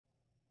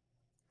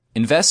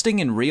Investing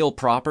in real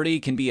property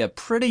can be a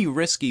pretty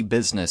risky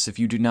business if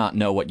you do not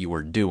know what you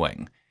are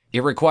doing.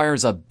 It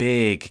requires a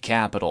big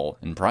capital,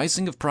 and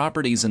pricing of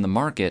properties in the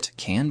market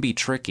can be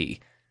tricky.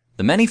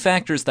 The many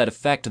factors that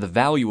affect the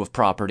value of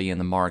property in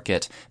the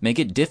market make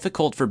it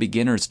difficult for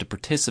beginners to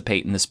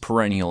participate in this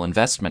perennial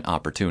investment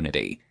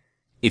opportunity.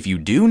 If you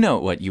do know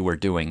what you are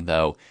doing,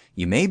 though,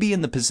 you may be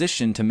in the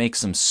position to make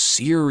some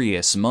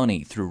serious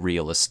money through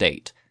real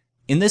estate.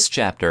 In this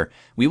chapter,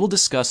 we will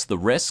discuss the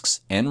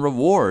risks and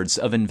rewards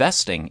of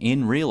investing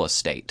in real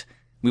estate.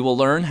 We will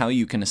learn how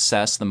you can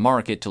assess the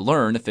market to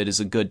learn if it is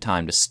a good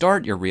time to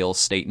start your real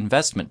estate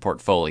investment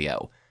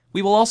portfolio.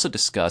 We will also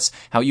discuss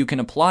how you can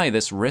apply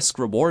this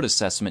risk-reward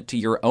assessment to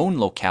your own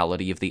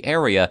locality of the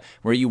area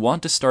where you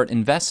want to start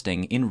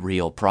investing in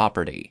real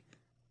property.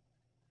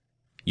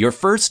 Your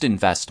first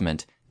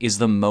investment is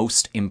the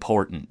most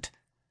important.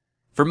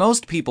 For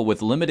most people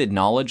with limited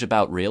knowledge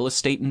about real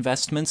estate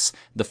investments,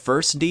 the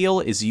first deal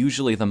is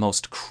usually the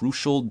most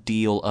crucial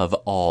deal of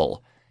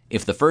all.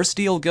 If the first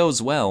deal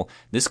goes well,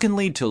 this can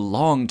lead to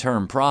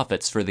long-term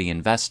profits for the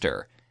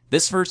investor.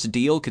 This first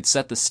deal could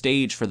set the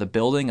stage for the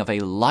building of a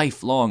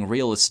lifelong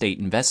real estate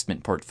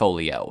investment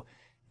portfolio.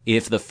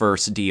 If the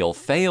first deal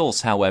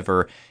fails,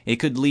 however, it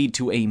could lead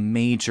to a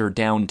major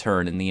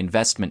downturn in the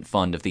investment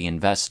fund of the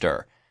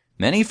investor.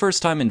 Many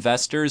first-time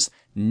investors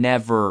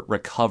never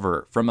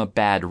recover from a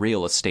bad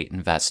real estate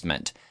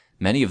investment.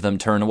 Many of them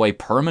turn away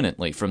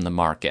permanently from the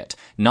market,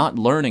 not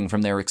learning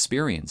from their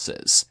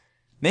experiences.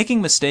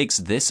 Making mistakes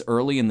this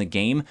early in the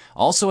game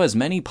also has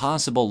many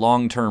possible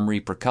long-term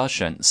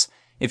repercussions.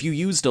 If you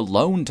used a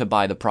loan to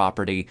buy the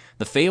property,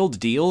 the failed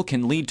deal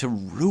can lead to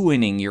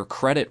ruining your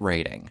credit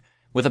rating.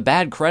 With a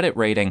bad credit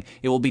rating,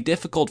 it will be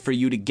difficult for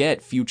you to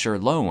get future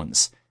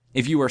loans.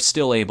 If you are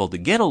still able to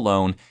get a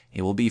loan,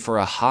 it will be for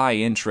a high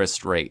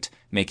interest rate,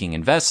 making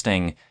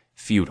investing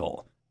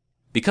futile.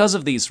 Because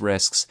of these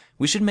risks,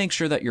 we should make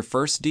sure that your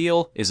first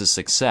deal is a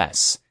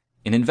success.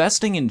 In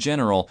investing in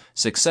general,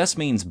 success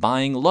means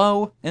buying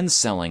low and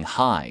selling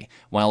high,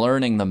 while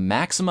earning the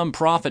maximum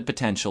profit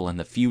potential in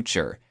the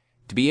future.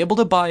 To be able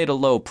to buy at a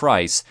low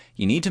price,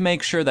 you need to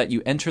make sure that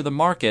you enter the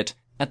market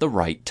at the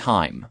right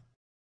time.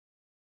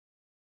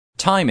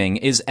 Timing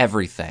is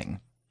everything.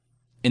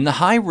 In the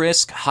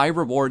high-risk,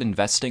 high-reward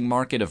investing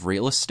market of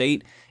real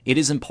estate, it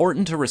is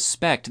important to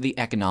respect the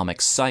economic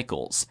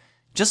cycles.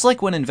 Just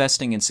like when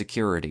investing in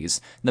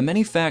securities, the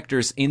many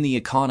factors in the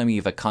economy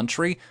of a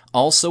country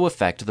also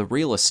affect the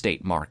real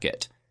estate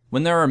market.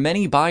 When there are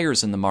many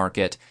buyers in the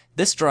market,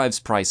 this drives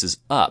prices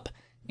up.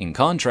 In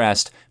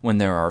contrast, when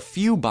there are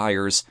few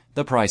buyers,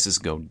 the prices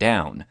go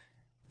down.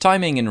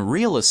 Timing in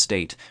real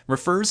estate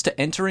refers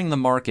to entering the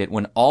market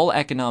when all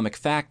economic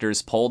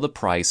factors pull the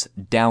price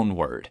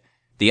downward.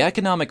 The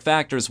economic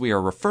factors we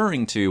are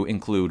referring to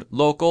include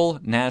local,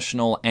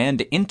 national,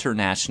 and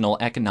international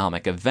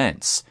economic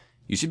events.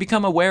 You should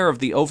become aware of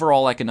the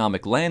overall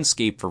economic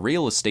landscape for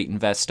real estate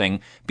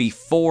investing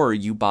before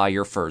you buy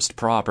your first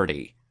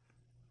property.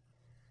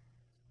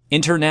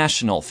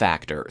 International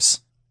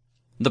factors.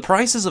 The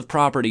prices of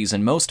properties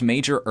in most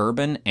major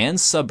urban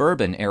and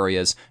suburban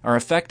areas are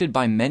affected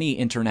by many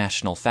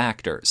international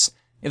factors.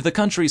 If the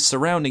countries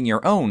surrounding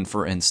your own,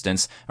 for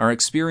instance, are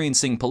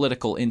experiencing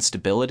political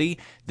instability,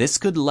 this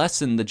could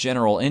lessen the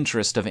general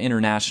interest of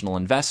international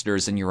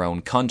investors in your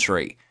own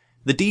country.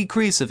 The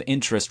decrease of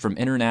interest from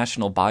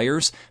international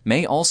buyers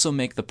may also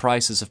make the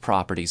prices of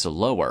properties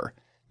lower.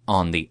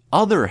 On the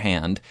other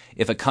hand,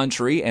 if a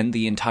country and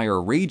the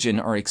entire region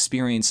are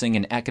experiencing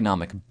an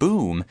economic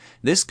boom,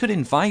 this could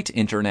invite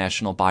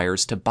international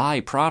buyers to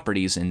buy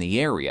properties in the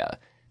area.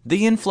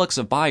 The influx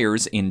of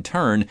buyers, in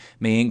turn,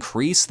 may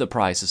increase the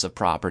prices of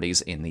properties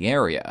in the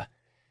area.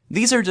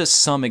 These are just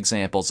some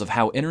examples of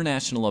how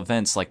international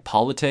events like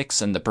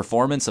politics and the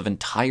performance of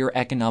entire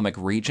economic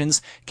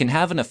regions can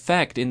have an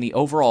effect in the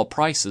overall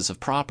prices of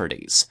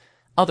properties.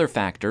 Other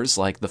factors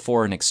like the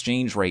foreign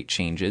exchange rate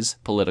changes,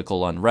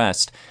 political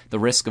unrest, the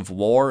risk of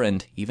war,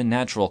 and even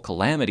natural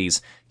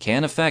calamities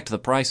can affect the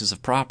prices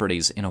of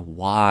properties in a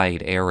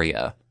wide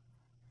area.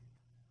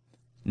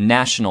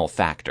 National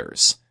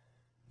factors.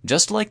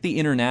 Just like the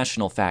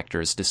international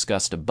factors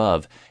discussed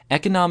above,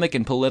 economic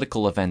and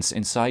political events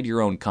inside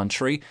your own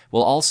country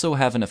will also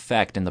have an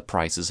effect in the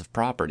prices of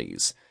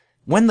properties.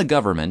 When the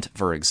government,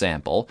 for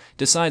example,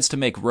 decides to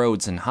make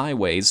roads and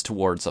highways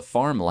towards a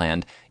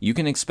farmland, you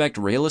can expect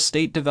real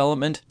estate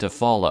development to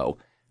follow.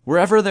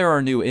 Wherever there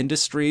are new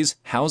industries,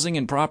 housing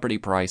and property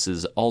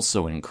prices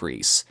also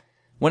increase.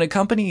 When a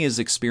company is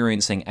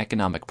experiencing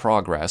economic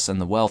progress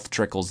and the wealth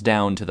trickles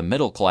down to the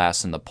middle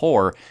class and the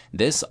poor,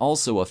 this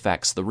also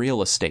affects the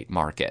real estate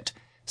market.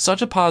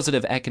 Such a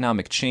positive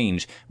economic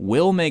change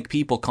will make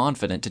people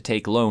confident to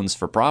take loans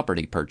for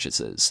property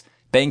purchases.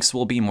 Banks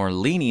will be more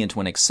lenient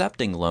when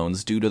accepting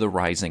loans due to the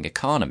rising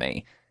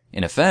economy.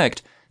 In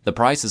effect, the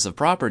prices of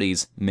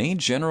properties may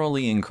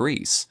generally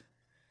increase.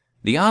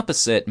 The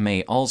opposite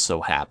may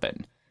also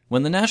happen.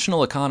 When the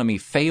national economy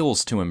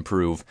fails to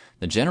improve,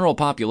 the general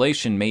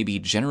population may be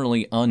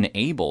generally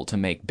unable to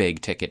make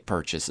big-ticket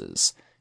purchases.